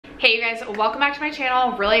Hey you guys, welcome back to my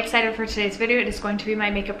channel. Really excited for today's video. It is going to be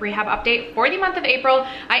my makeup rehab update for the month of April.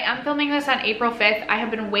 I am filming this on April 5th. I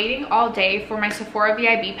have been waiting all day for my Sephora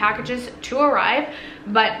VIB packages to arrive,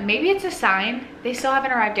 but maybe it's a sign they still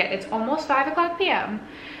haven't arrived yet. It's almost 5 p.m.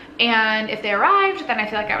 and if they arrived, then I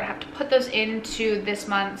feel like I would have to put those into this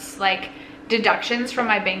month's deductions from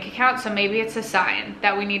my bank account, so maybe it's a sign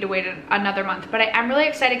that we need to wait another month. But I am really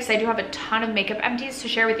excited because I do have a ton of makeup empties to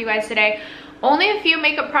share with you guys today. Only a few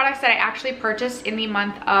makeup products that I actually purchased in the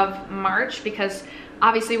month of March, because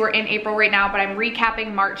obviously we're in April right now, but I'm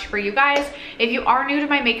recapping March for you guys. If you are new to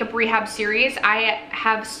my makeup rehab series, I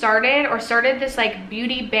have started this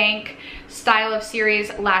beauty bank style of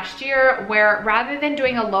series last year, where rather than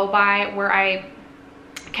doing a low buy where I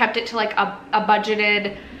kept it to a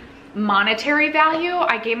budgeted monetary value,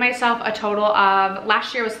 I gave myself a total of,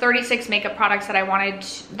 last year was 36 makeup products that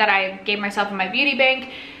I gave myself in my beauty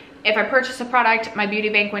bank. If I purchased a product, my beauty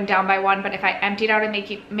bank went down by 1, but if I emptied out a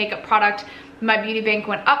makeup product, my beauty bank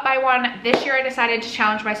went up by 1. This year I decided to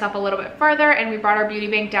challenge myself a little bit further, and we brought our beauty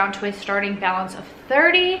bank down to a starting balance of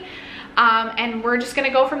 30. And we're just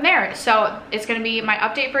gonna go from there. So it's gonna be my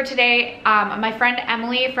update for today. My friend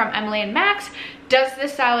Emily from Emily and Max does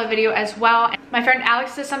this style of video as well. My friend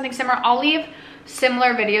Alex does something similar. I'll leave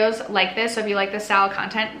similar videos like this, so if you like this style of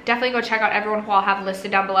content, definitely go check out everyone who I'll have listed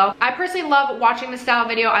down below. I personally love watching this style of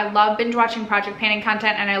video. I love binge watching project planning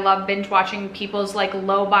content, and I love binge watching people's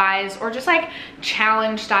low buys or just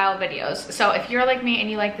challenge style videos. So if you're like me and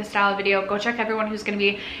you like this style of video, go check everyone who's going to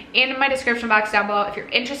be in my description box down below if you're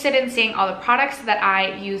interested in seeing all the products that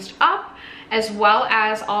I used up, as well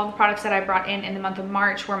as all the products that I brought in the month of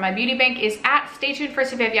March, where my beauty bank is at. Stay tuned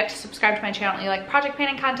first if you have yet to subscribe to my channel and you like project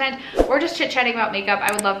planning content or just chit-chatting about makeup.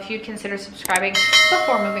 I would love if you'd consider subscribing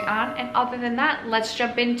before moving on. And other than that, let's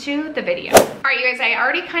jump into the video. All right, you guys, I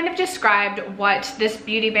already kind of described what this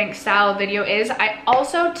beauty bank style video is. I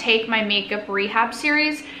also take my makeup rehab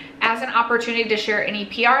series as an opportunity to share any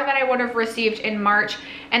PR that I would have received in March.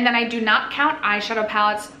 And then I do not count eyeshadow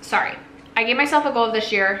palettes. Sorry. I gave myself a goal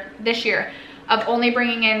this year of only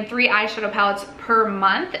bringing in 3 eyeshadow palettes per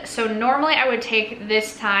month. So normally I would take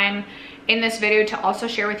this time in this video to also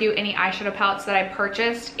share with you any eyeshadow palettes that I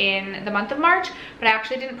purchased in the month of March, but I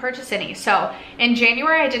actually didn't purchase any. So in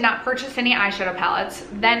January, I did not purchase any eyeshadow palettes.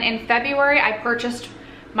 Then in February, I purchased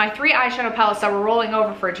my 3 eyeshadow palettes that were rolling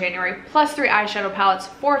over for January, plus 3 eyeshadow palettes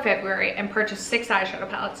for February, and purchased 6 eyeshadow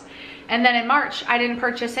palettes. And then in March, I didn't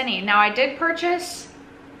purchase any. Now I did purchase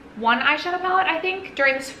 1 eyeshadow palette, I think,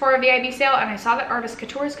 during the Sephora VIB sale, and I saw that Artist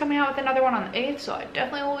Couture is coming out with another one on the 8th, so I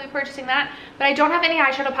definitely will be purchasing that. But I don't have any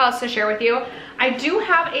eyeshadow palettes to share with you. I do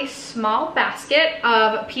have a small basket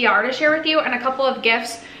of PR to share with you and a couple of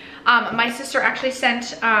gifts. My sister actually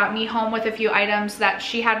sent me home with a few items that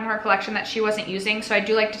she had in her collection that she wasn't using, so I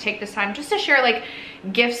do like to take this time just to share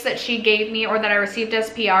gifts that she gave me or that I received as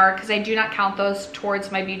PR, because I do not count those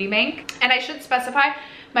towards my beauty bank. And I should specify,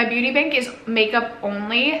 my beauty bank is makeup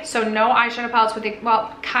only, so no eyeshadow palettes with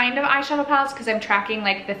kind of eyeshadow palettes, because I'm tracking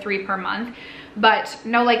the 3 per month, but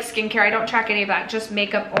no skincare. I don't track any of that, just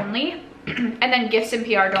makeup only. And then gifts and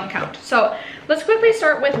PR don't count. So let's quickly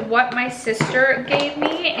start with what my sister gave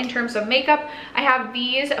me in terms of makeup. I have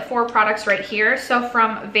these 4 products right here. So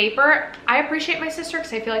from Vapor, I appreciate my sister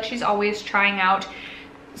because I feel like she's always trying out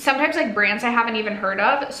sometimes brands I haven't even heard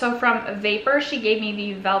of. So from Vapor, she gave me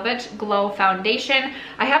the Velvet Glow Foundation.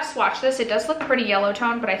 I have swatched this. It does look pretty yellow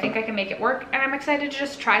tone, but I think I can make it work, and I'm excited to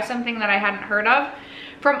just try something that I hadn't heard of.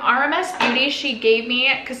 From RMS Beauty, she gave me,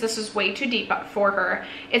 because this is way too deep for her,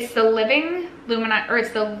 it's the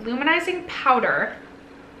Luminizing Powder,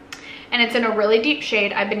 and it's in a really deep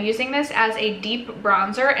shade. I've been using this as a deep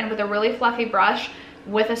bronzer, and with a really fluffy brush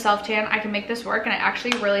with a self tan, I can make this work, and I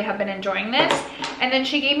actually really have been enjoying this. And then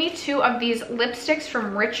she gave me 2 of these lipsticks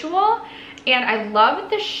from Ritual, and I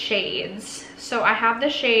love the shades. So I have the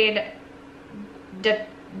shade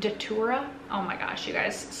Datura. Oh my gosh, you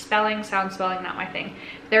guys, sound spelling, not my thing.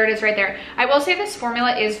 There it is right there. I will say this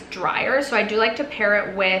formula is drier, so I do like to pair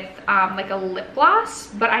it with a lip gloss,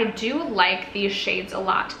 but I do like these shades a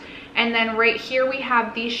lot. And then right here we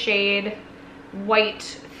have the shade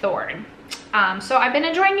White Thorn. So I've been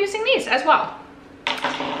enjoying using these as well.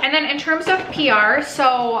 And then in terms of PR,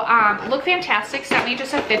 so Look Fantastic sent me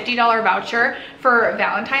just a $50 voucher for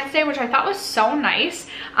Valentine's Day, which I thought was so nice.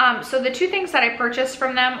 So the 2 things that I purchased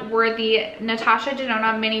from them were the Natasha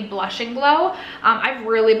Denona Mini Blush and Glow. I've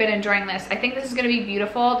really been enjoying this. I think this is going to be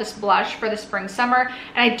beautiful, this blush for the spring summer,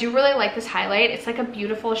 and I do really like this highlight. It's like a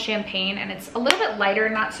beautiful champagne, and it's a little bit lighter,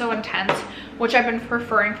 not so intense, which I've been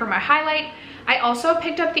preferring for my highlight. I also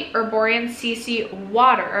picked up the Herborian CC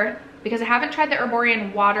Water, because I haven't tried the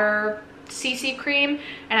Herborian Water CC cream,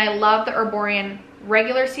 and I love the Herborian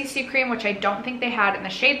regular CC cream, which I don't think they had in the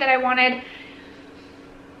shade that I wanted.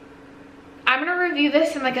 I'm gonna review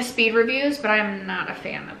this in like a speed reviews, but I'm not a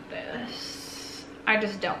fan of this. I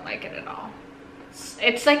just don't like it at all.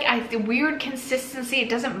 It's like a weird consistency. It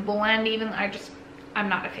doesn't blend even. I'm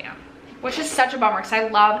not a fan, which is such a bummer because I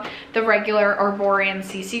love the regular Herborian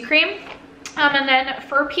CC cream. And then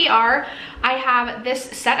for PR, I have this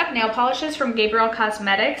set of nail polishes from Gabriel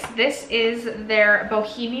Cosmetics. This is their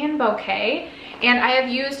Bohemian Bouquet, and I have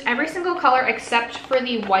used every single color except for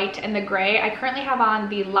the white and the gray. I currently have on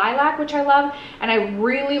the lilac, which I love, and I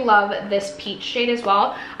really love this peach shade as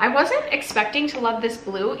well. I wasn't expecting to love this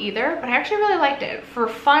blue either, but I actually really liked it. For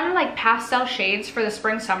fun, like pastel shades for the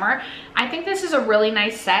spring summer, I think this is a really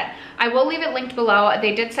nice set. I will leave it linked below.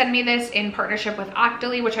 They did send me this in partnership with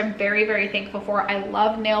Octoly, which I'm very, very thankful for. I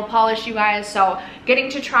love nail polish, you guys, so getting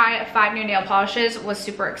to try 5 new nail polishes was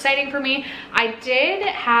super exciting for me. I did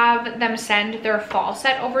have them send their fall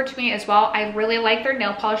set over to me as well. I really like their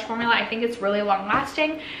nail polish formula. I think it's really long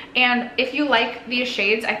lasting, and if you like these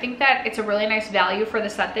shades, I think that it's a really nice value for the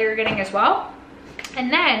set that you're getting as well.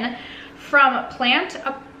 And then from Plant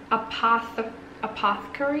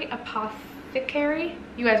Apothecary,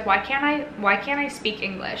 you guys, why can't I speak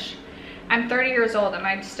English? I'm 30 years old and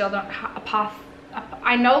I still don't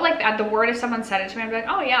I know like the word, if someone said it to me, I'd be like,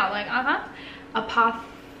 oh yeah, like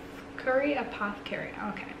apothecary.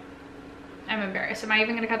 Okay, I'm embarrassed. Am I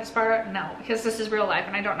even gonna cut this part out? No, because this is real life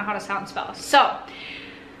and I don't know how to sound and spell. So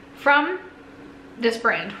from this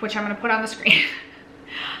brand, which I'm gonna put on the screen.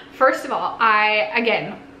 First of all,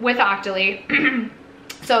 again with Octoly,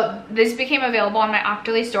 so this became available on my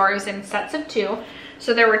Octoly store. It was in sets of 2.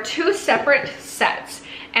 So there were 2 separate sets.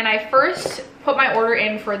 And I first put my order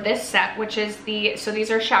in for this set, which is so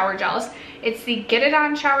these are shower gels. It's the Get It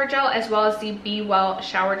On shower gel as well as the Be Well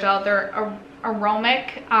shower gel. They're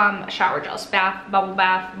aromatic shower gels, bubble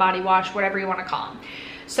bath, body wash, whatever you want to call them.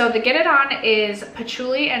 So the Get It On is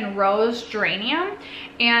patchouli and rose geranium,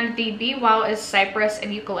 and the Be Well is cypress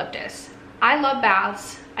and eucalyptus. I love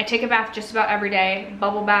baths. I take a bath just about every day.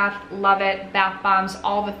 Bubble bath, love it. Bath bombs,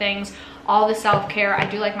 all the things, all the self-care. I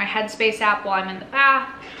do like my Headspace app while I'm in the bath,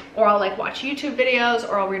 or I'll like watch YouTube videos,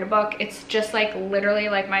 or I'll read a book. It's just like literally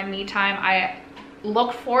like my me time. I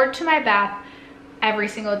look forward to my bath every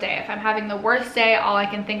single day. If I'm having the worst day, all I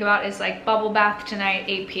can think about is like bubble bath tonight,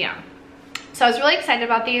 8 p.m. So I was really excited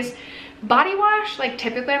about these. Body wash, like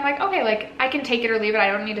typically I'm like, okay, like I can take it or leave it.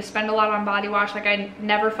 I don't need to spend a lot on body wash. Like I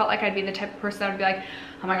never felt like I'd be the type of person that would be like,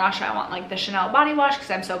 oh my gosh, I want like the Chanel body wash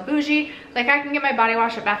because I'm so bougie. Like I can get my body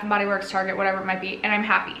wash at Bath & Body Works, Target, whatever it might be, and I'm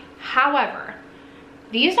happy. However,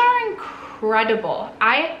 these are incredible.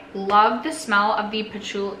 I love the smell of the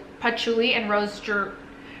patchouli and rose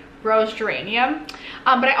geranium,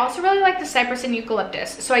 but I also really like the cypress and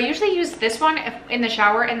eucalyptus. So I usually use this one in the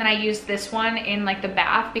shower, and then I use this one in like the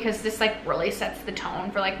bath because this like really sets the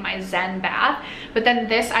tone for like my zen bath. But then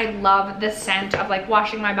this, I love the scent of like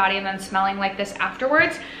washing my body and then smelling like this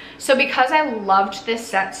afterwards. So because I loved this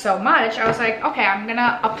set so much, I was like, okay, I'm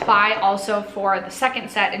gonna apply also for the second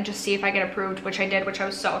set and just see if I get approved, which I did, which I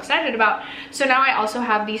was so excited about. So now I also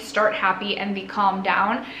have the Start Happy and the Calm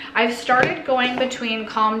Down. I've started going between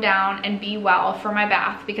Calm Down and Be Well for my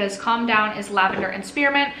bath because Calm Down is lavender and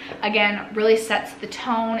spearmint. Again, really sets the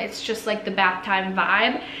tone. It's just like the bath time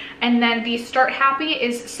vibe. And then the Start Happy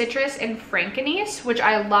is citrus and frankincense, which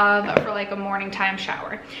I love for like a morning time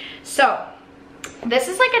shower. So this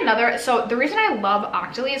is like another, so the reason I love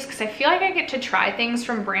Octoly is because I feel like I get to try things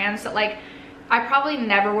from brands that like I probably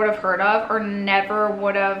never would have heard of or never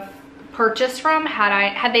would have purchased from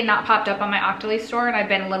had they not popped up on my Octoly store and I've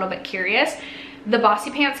been a little bit curious. The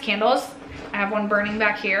Bossy Pants candles, I have one burning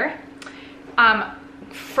back here. Got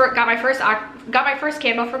my first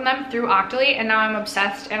candle from them through Octoly, and now I'm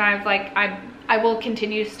obsessed, and I've like I will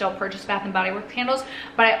continue to still purchase Bath & Body Works candles,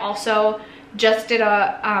 but I also just did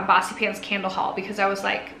a Bossy Pants candle haul because I was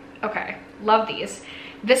like, okay, love these.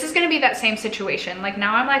 This is gonna be that same situation. Like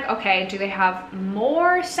now I'm like, okay, do they have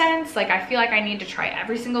more scents? Like I feel like I need to try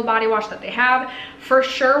every single body wash that they have. For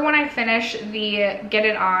sure when I finish the Get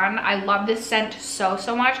It On, I love this scent so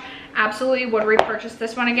much. Absolutely would repurchase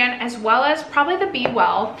this one again, as well as probably the Be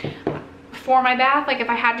Well for my bath. Like if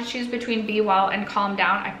I had to choose between Be Well and Calm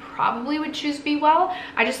Down, I probably would choose Be Well.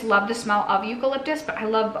 I just love the smell of eucalyptus, but I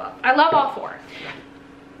love all 4.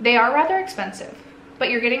 They are rather expensive, but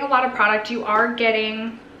you're getting a lot of product. You are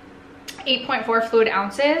getting 8.4 fluid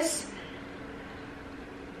ounces.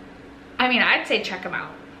 I mean, I'd say check them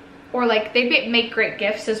out. Or like they make great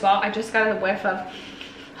gifts as well. I just got a whiff of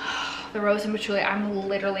the rose and patchouli, I'm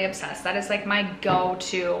literally obsessed. That is like my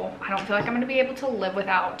go-to. I don't feel like I'm gonna be able to live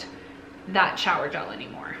without that shower gel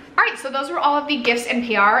anymore. All right, so those were all of the gifts and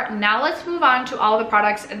PR. Now let's move on to all the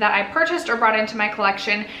products that I purchased or brought into my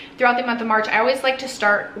collection throughout the month of March. I always like to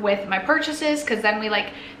start with my purchases because then we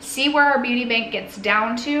like see where our beauty bank gets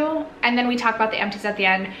down to, and then we talk about the empties at the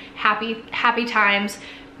end. Happy times,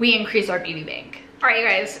 we increase our beauty bank. All right, you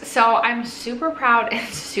guys, so I'm super proud and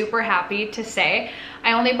super happy to say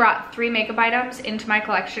I only brought 3 makeup items into my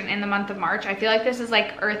collection in the month of March. I feel like this is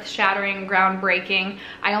like earth-shattering, groundbreaking.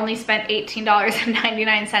 I only spent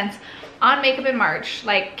 $18.99 on makeup in March.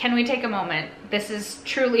 Like, can we take a moment? This is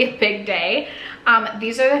truly a big day.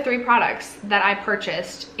 These are the 3 products that I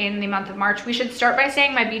purchased in the month of March. We should start by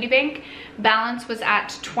saying my beauty bank balance was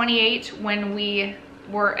at 28 when we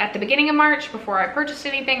were at the beginning of March before I purchased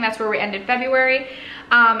anything. That's where we ended February.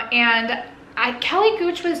 And Kelly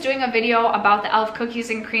Gooch was doing a video about the e.l.f. cookies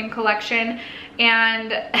and cream collection,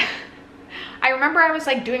 and I remember I was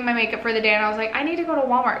like doing my makeup for the day and I was like, I need to go to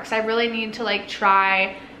Walmart because I really need to like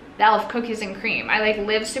try the e.l.f. cookies and cream. I like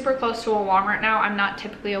live super close to a Walmart now. I'm not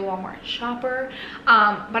typically a Walmart shopper,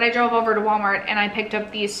 but I drove over to Walmart and I picked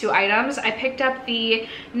up these 2 items. I picked up the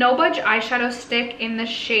No Budge eyeshadow stick in the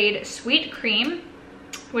shade Sweet Cream,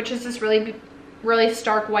 which is this really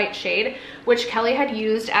stark white shade, which Kelly had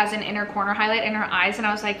used as an inner corner highlight in her eyes, and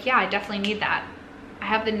I was like, yeah, I definitely need that. I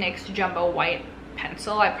have the NYX Jumbo White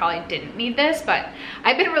pencil. I probably didn't need this, but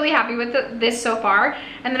I've been really happy with this so far.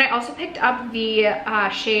 And then I also picked up the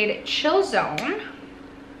shade Chill Zone,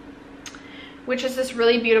 which is this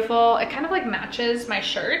really beautiful, it kind of like matches my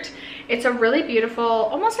shirt. It's a really beautiful,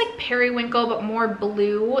 almost like periwinkle, but more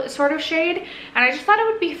blue sort of shade. And I just thought it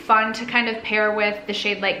would be fun to kind of pair with the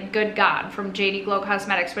shade like Good God from JD Glow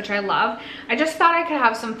Cosmetics, which I love. I just thought I could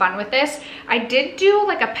have some fun with this. I did do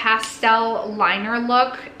like a pastel liner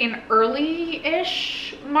look in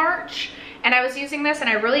early-ish March, and I was using this and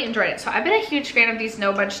I really enjoyed it. So I've been a huge fan of these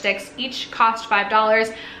No Budge sticks. Each cost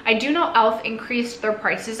 $5. I do know e.l.f. increased their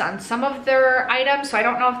prices on some of their items, so I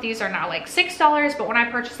don't know if these are now like $6, but when I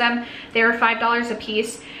purchased them, they were $5 a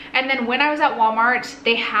piece. And then when I was at Walmart,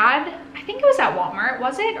 they had, I think it was at Walmart,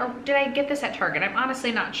 was it? Or did I get this at Target? I'm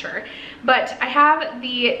honestly not sure. But I have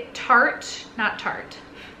the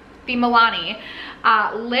the Milani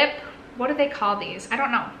lip, what do they call these? I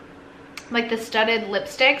don't know. Like the studded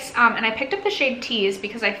lipsticks, and I picked up the shade Tease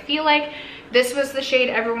because I feel like this was the shade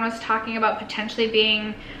everyone was talking about potentially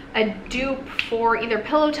being a dupe for either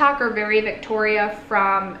Pillow Talk or Very Victoria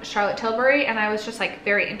from Charlotte Tilbury, and I was just like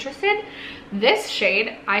very interested. This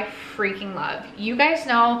shade I freaking love. You guys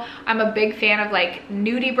know I'm a big fan of like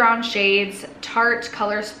nudie brown shades. Tarte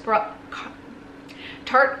Color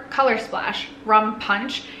Splash Rum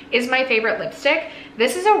Punch is my favorite lipstick.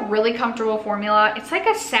 This is a really comfortable formula. It's like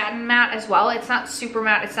a satin matte as well. It's not super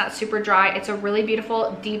matte, it's not super dry. It's a really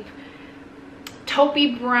beautiful deep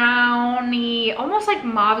taupey browny, almost like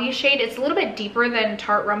mauve shade. It's a little bit deeper than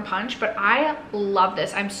Tarte Rum Punch, but I love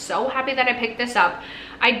this. I'm so happy that I picked this up.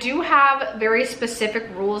 I do have very specific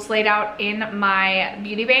rules laid out in my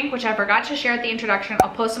beauty bank, which I forgot to share at the introduction. I'll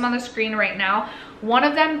post them on the screen right now. One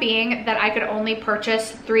of them being that I could only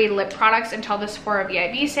purchase 3 lip products until the Sephora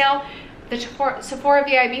VIB sale. The Sephora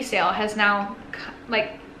VIB sale has now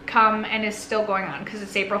come and is still going on because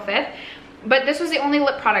it's April 5th. But this was the only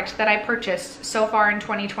lip product that I purchased so far in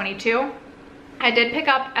 2022. I did pick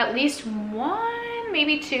up at least 1,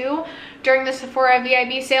 maybe 2 during the Sephora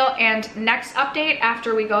VIB sale, and next update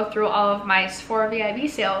after we go through all of my Sephora VIB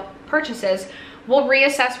sale purchases, we'll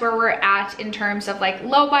reassess where we're at in terms of like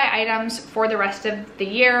low buy items for the rest of the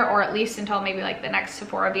year, or at least until maybe like the next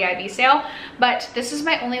Sephora VIB sale. But this is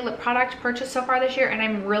my only lip product purchase so far this year, and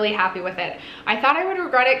I'm really happy with it. I thought I would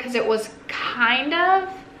regret it because it was kind of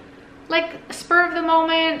like spur of the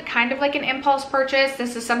moment, kind of like an impulse purchase.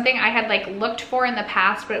 This is something I had like looked for in the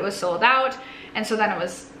past, but it was sold out. And so then it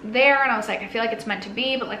was there and I was like, I feel like it's meant to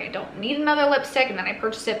be, but like I don't need another lipstick. And then I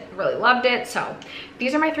purchased it, really loved it. So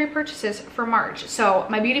these are my 3 purchases for March. So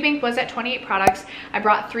my beauty bank was at 28 products. I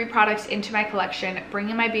brought 3 products into my collection,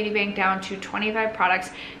 bringing my beauty bank down to 25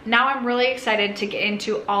 products. Now I'm really excited to get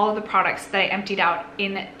into all of the products that I emptied out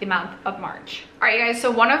in the month of March. All right, you guys,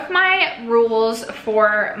 so one of my rules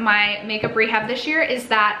for my makeup rehab this year is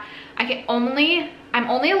that I'm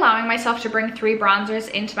only allowing myself to bring 3 bronzers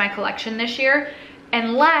into my collection this year,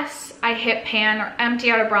 unless I hit pan or empty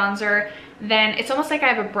out a bronzer. Then it's almost like I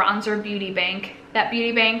have a bronzer beauty bank. That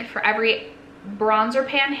beauty bank, for every bronzer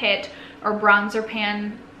pan hit or bronzer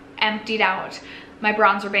pan emptied out, my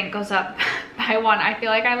bronzer bank goes up by 1. I feel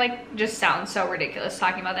like I just sound so ridiculous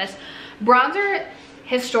talking about this. Bronzer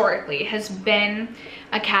historically has been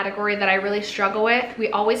a category that I really struggle with.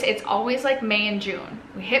 It's always like May and June.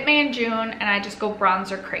 We hit May and June and I just go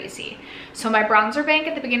bronzer crazy. So my bronzer bank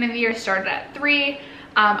at the beginning of the year started at 3.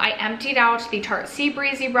 I emptied out the Tarte Sea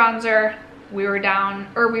Breezy bronzer. We were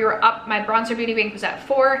up, my bronzer beauty bank was at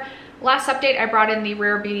 4. Last update, I brought in the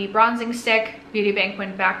Rare Beauty bronzing stick. Beauty bank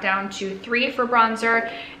went back down to 3 for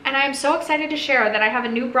bronzer. And I am so excited to share that I have a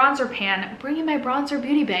new bronzer pan, bringing my bronzer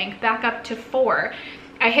beauty bank back up to 4.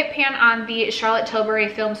 I hit pan on the Charlotte Tilbury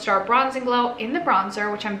Film Star Bronzing Glow in the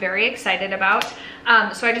bronzer, which I'm very excited about.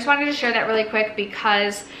 So I just wanted to share that really quick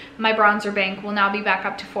because my bronzer bank will now be back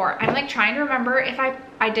up to 4. I'm like trying to remember if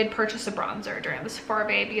I did purchase a bronzer during the Sephora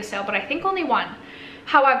VIB sale, but I think only one.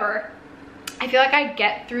 However, I feel like I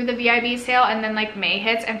get through the VIB sale and then like May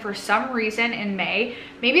hits, and for some reason in May,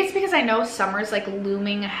 maybe it's because I know summer's like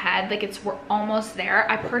looming ahead, like we're almost there,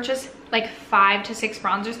 I purchase like 5 to 6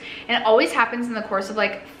 bronzers, and it always happens in the course of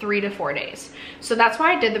like 3 to 4 days. So that's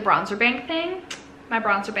why I did the bronzer bank thing. My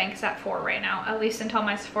bronzer bank is at 4 right now, at least until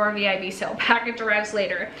my Sephora VIB sale package arrives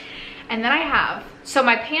later. And then I have, so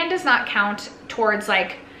my pan does not count towards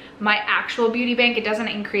like my actual beauty bank. It doesn't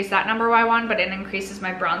increase that number by 1, but it increases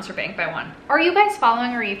my bronzer bank by 1. Are you guys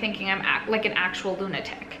following, or are you thinking I'm like an actual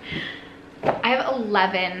lunatic? I have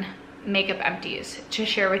 11 makeup empties to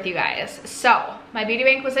share with you guys. So my beauty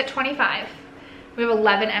bank was at 25. We have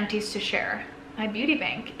 11 empties to share. My beauty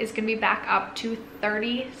bank is gonna be back up to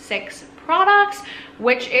 36 products,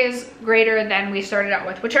 which is greater than we started out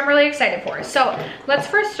with, which I'm really excited for. So let's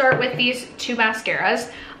first start with these 2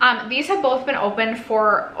 mascaras. These have both been open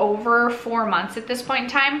for over 4 months at this point in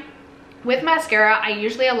time. With mascara, I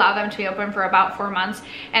usually allow them to be open for about 4 months,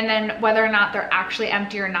 and then whether or not they're actually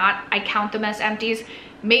empty or not, I count them as empties.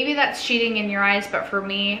 Maybe that's cheating in your eyes, but for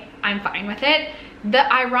me, I'm fine with it.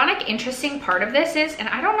 The ironic, interesting part of this is, and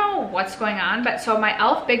I don't know what's going on, but so my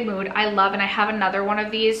e.l.f. Big Mood, I love, and I have another one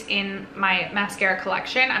of these in my mascara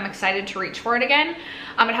collection. I'm excited to reach for it again.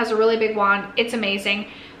 It has a really big wand. It's amazing.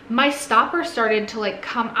 My stopper started to like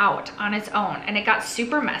come out on its own, and it got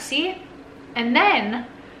super messy. And then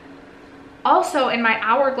also in my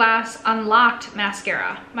Hourglass Unlocked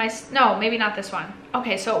mascara, no, maybe not this one.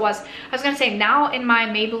 Okay, so I was gonna say, now in my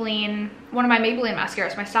Maybelline, one of my Maybelline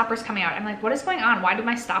mascaras, my stopper's coming out. I'm like, what is going on? Why do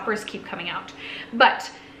my stoppers keep coming out? But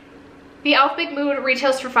the e.l.f. Big Mood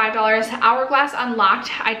retails for $5. Hourglass Unlocked,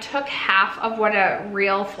 I took half of what a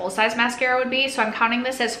real full-size mascara would be, so I'm counting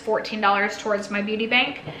this as $14 towards my beauty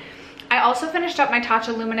bank. I also finished up my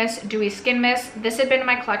Tatcha Luminous Dewy Skin Mist. This had been in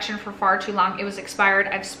my collection for far too long. It was expired.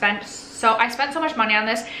 I spent so much money on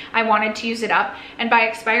this. I wanted to use it up. And by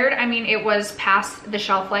expired, I mean it was past the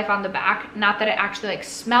shelf life on the back. Not that it actually like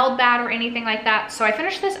smelled bad or anything like that. So I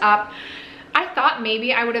finished this up. I thought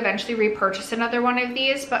maybe I would eventually repurchase another one of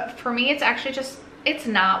these, but for me, it's actually just, it's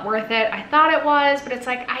not worth it. I thought it was, but it's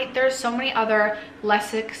like, there's so many other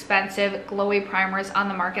less expensive glowy primers on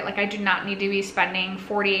the market. Like I do not need to be spending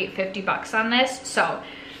 $48, $50 on this. So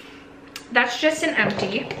that's just an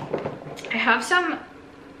empty. I have some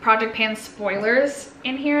Project Pan spoilers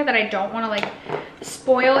in here that I don't want to like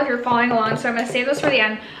spoil if you're following along, so I'm going to save those for the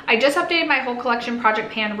end. I just updated my whole collection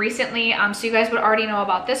Project Pan recently, so you guys would already know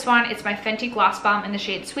about this one. It's my Fenty Gloss Bomb in the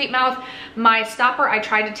shade Sweet Mouth. My stopper I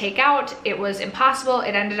tried to take out. It was impossible.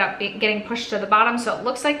 It ended up getting pushed to the bottom, so it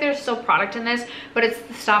looks like there's still product in this, but it's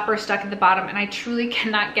the stopper stuck at the bottom, and I truly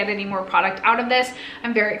cannot get any more product out of this.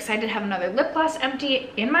 I'm very excited to have another lip gloss empty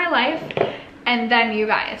in my life. And then you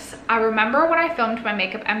guys, I remember when I filmed my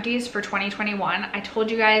makeup empties for 2021, I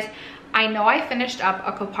told you guys, I know I finished up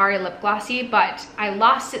a Kopari lip glossy, but I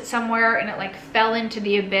lost it somewhere and it like fell into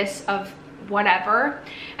the abyss of whatever.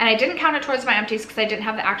 And I didn't count it towards my empties because I didn't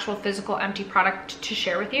have the actual physical empty product to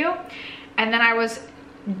share with you. And then I was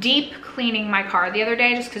deep cleaning my car the other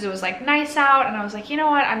day just because it was like nice out, and I was like, you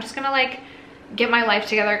know what, I'm just gonna like get my life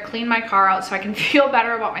together, clean my car out so I can feel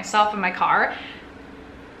better about myself and my car.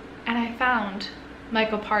 And I found my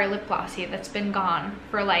Kopari lip glossy that's been gone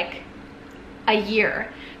for like a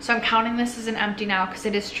year. So I'm counting this as an empty now because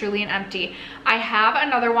it is truly an empty. I have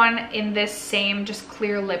another one in this same just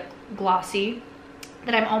clear lip glossy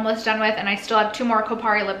that I'm almost done with, and I still have 2 more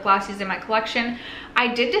Kopari lip glossies in my collection.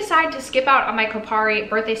 I did decide to skip out on my Kopari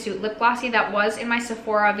birthday suit lip glossy that was in my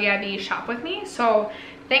Sephora VIB shop with me. So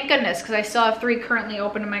thank goodness, because I still have 3 currently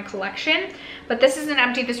open in my collection. But this is an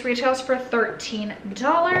empty. This retails for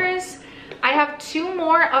 $13. I have 2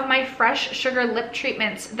 more of my Fresh Sugar lip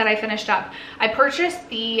treatments that I finished up. I purchased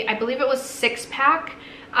the, I believe it was 6-pack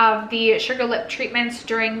of the Sugar Lip treatments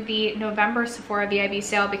during the November Sephora VIB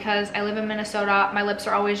sale because I live in Minnesota. My lips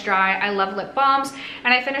are always dry. I love lip balms.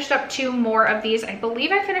 And I finished up 2 more of these. I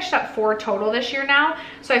believe I finished up 4 total this year now.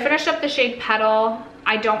 So I finished up the shade Petal.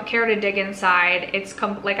 I don't care to dig inside. It's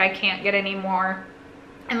like I can't get any more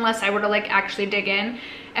unless I were to like actually dig in.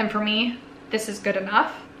 And for me, this is good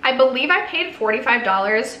enough. I believe I paid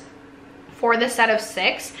 $45 for the set of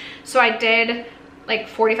 6. So I did like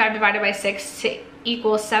 45 divided by 6 to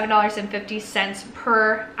equal $7.50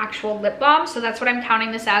 per actual lip balm. So that's what I'm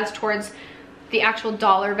counting this as towards the actual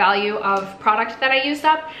dollar value of product that I used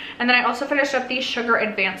up. And then I also finished up the Sugar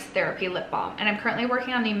Advanced Therapy lip balm, and I'm currently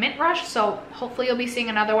working on the Mint Rush, so hopefully you'll be seeing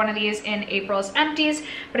another one of these in April's Empties.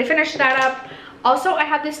 But I finished that up. Also, I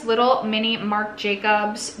had this little mini Marc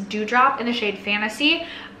Jacobs Dewdrop in the shade Fantasy.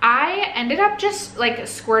 I ended up just like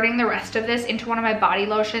squirting the rest of this into one of my body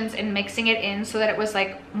lotions and mixing it in so that it was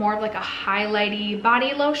like more of like a highlighty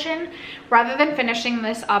body lotion rather than finishing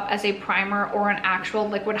this up as a primer or an actual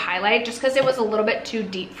liquid highlight, just because it was a little bit too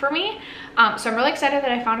deep for me. So I'm really excited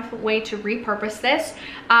that I found a way to repurpose this.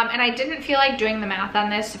 And I didn't feel like doing the math on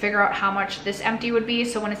this to figure out how much this empty would be.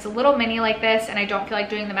 So when it's a little mini like this and I don't feel like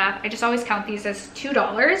doing the math, I just always count these as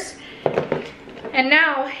 $2. And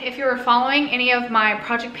now, if you were following any of my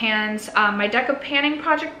project pans, my Deca Panning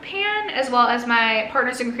project pan, as well as my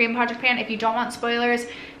Partners in Cream project pan, if you don't want spoilers,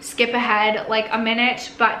 skip ahead like a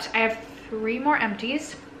minute. But I have 3 more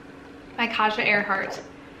empties. My Kaja Earhart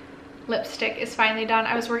lipstick is finally done.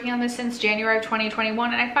 I was working on this since January of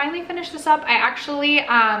 2021, and I finally finished this up. I actually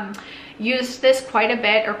used this quite a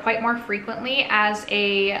bit, or quite more frequently, as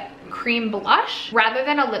a cream blush rather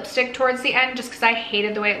than a lipstick towards the end, just because I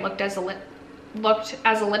hated the way it looked as a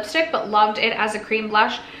lipstick, but loved it as a cream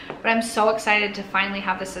blush. But I'm so excited to finally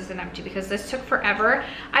have this as an empty because this took forever.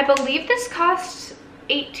 I believe this costs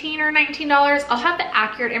 $18 or $19. I'll have the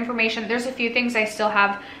accurate information. There's a few things I still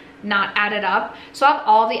have not added up, so I'll have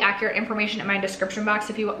all the accurate information in my description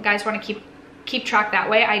box if you guys want to keep track that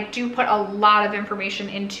way. I do put a lot of information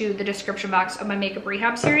into the description box of my Makeup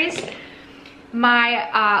Rehab series.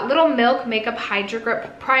 My Little Milk Makeup Hydro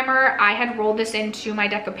Grip Primer, I had rolled this into my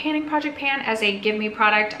Deca Panning project pan as a give me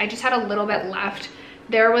product. I just had a little bit left.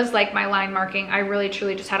 There was like my line marking. I really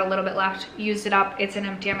truly just had a little bit left. Used it up. It's an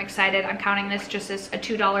empty. I'm excited. I'm counting this just as a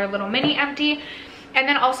 $2 little mini empty. And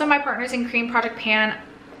then also my Partners in Cream project pan.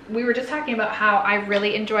 We were just talking about how I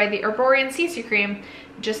really enjoy the Herborian CC cream,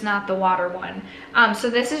 just not the water one. So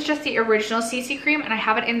this is just the original CC cream, and I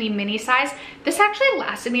have it in the mini size. This actually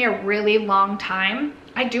lasted me a really long time.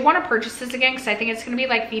 I do want to purchase this again because I think it's going to be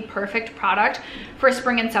like the perfect product for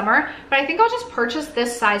spring and summer, but I think I'll just purchase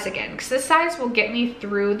this size again because this size will get me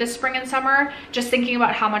through the spring and summer. Just thinking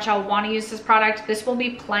about how much I'll want to use this product, this will be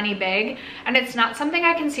plenty big, and it's not something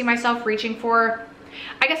I can see myself reaching for.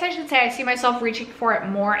 I guess I should say I see myself reaching for it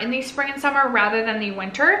more in the spring and summer rather than the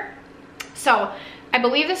winter. So I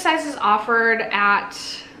believe this size is offered at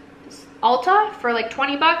Ulta for like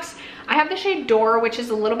 20 bucks. I have the shade Door, which is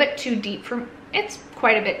a little bit too deep for, it's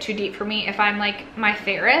quite a bit too deep for me if I'm like my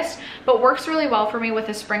fairest, but works really well for me with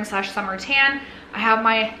a spring/summer tan. I have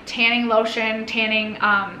my tanning lotion, tanning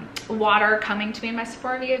water coming to me in my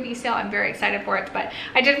Sephora VIB sale. I'm very excited for it, but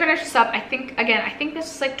I did finish this up. I think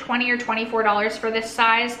this is like $20 or $24 for this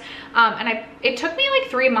size. And it took me like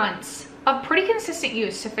 3 months of pretty consistent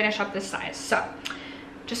use to finish up this size. So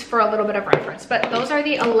just for a little bit of reference, but those are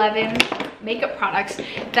the 11 makeup products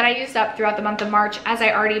that I used up throughout the month of March. As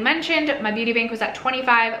I already mentioned, my beauty bank was at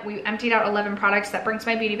 25. We emptied out 11 products. That brings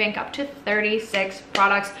my beauty bank up to 36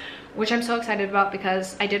 products, which I'm so excited about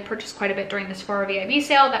because I did purchase quite a bit during the Sephora VIB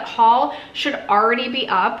sale. That haul should already be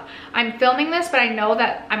up. I'm filming this, but I know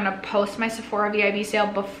that I'm gonna post my Sephora VIB sale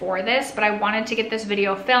before this, but I wanted to get this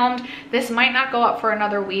video filmed. This might not go up for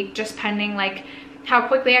another week, just pending like how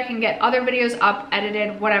quickly I can get other videos up,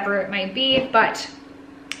 edited, whatever it might be. But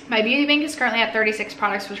my beauty bank is currently at 36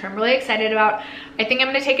 products, which I'm really excited about. I think I'm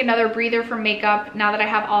going to take another breather for makeup now that I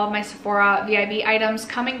have all of my Sephora VIB items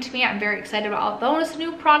coming to me. I'm very excited about all those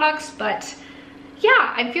new products, but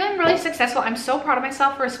yeah, I'm feeling really successful. I'm so proud of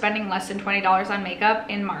myself for spending less than $20 on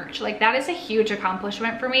makeup in March. Like, that is a huge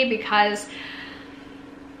accomplishment for me because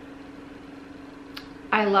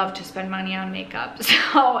I love to spend money on makeup.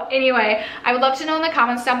 So anyway, I would love to know in the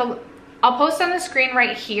comments down below. I'll post on the screen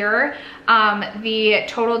right here the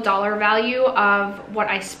total dollar value of what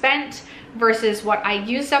I spent versus what I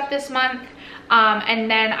used up this month.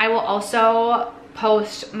 And then I will also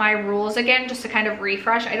post my rules again just to kind of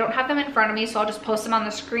refresh. I don't have them in front of me, so I'll just post them on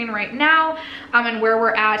the screen right now and where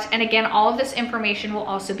we're at. And again, all of this information will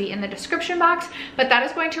also be in the description box. But that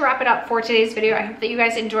is going to wrap it up for today's video. I hope that you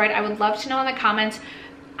guys enjoyed. I would love to know in the comments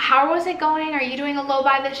how was it going? Are you doing a low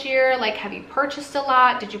buy this year? Like, have you purchased a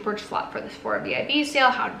lot? Did you purchase a lot for this Sephora VIB sale?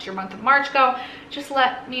 How did your month of March go? Just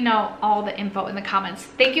let me know all the info in the comments.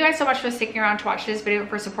 Thank you guys so much for sticking around to watch this video,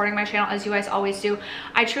 for supporting my channel as you guys always do.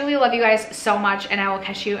 I truly love you guys so much, and I will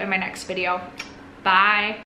catch you in my next video. Bye.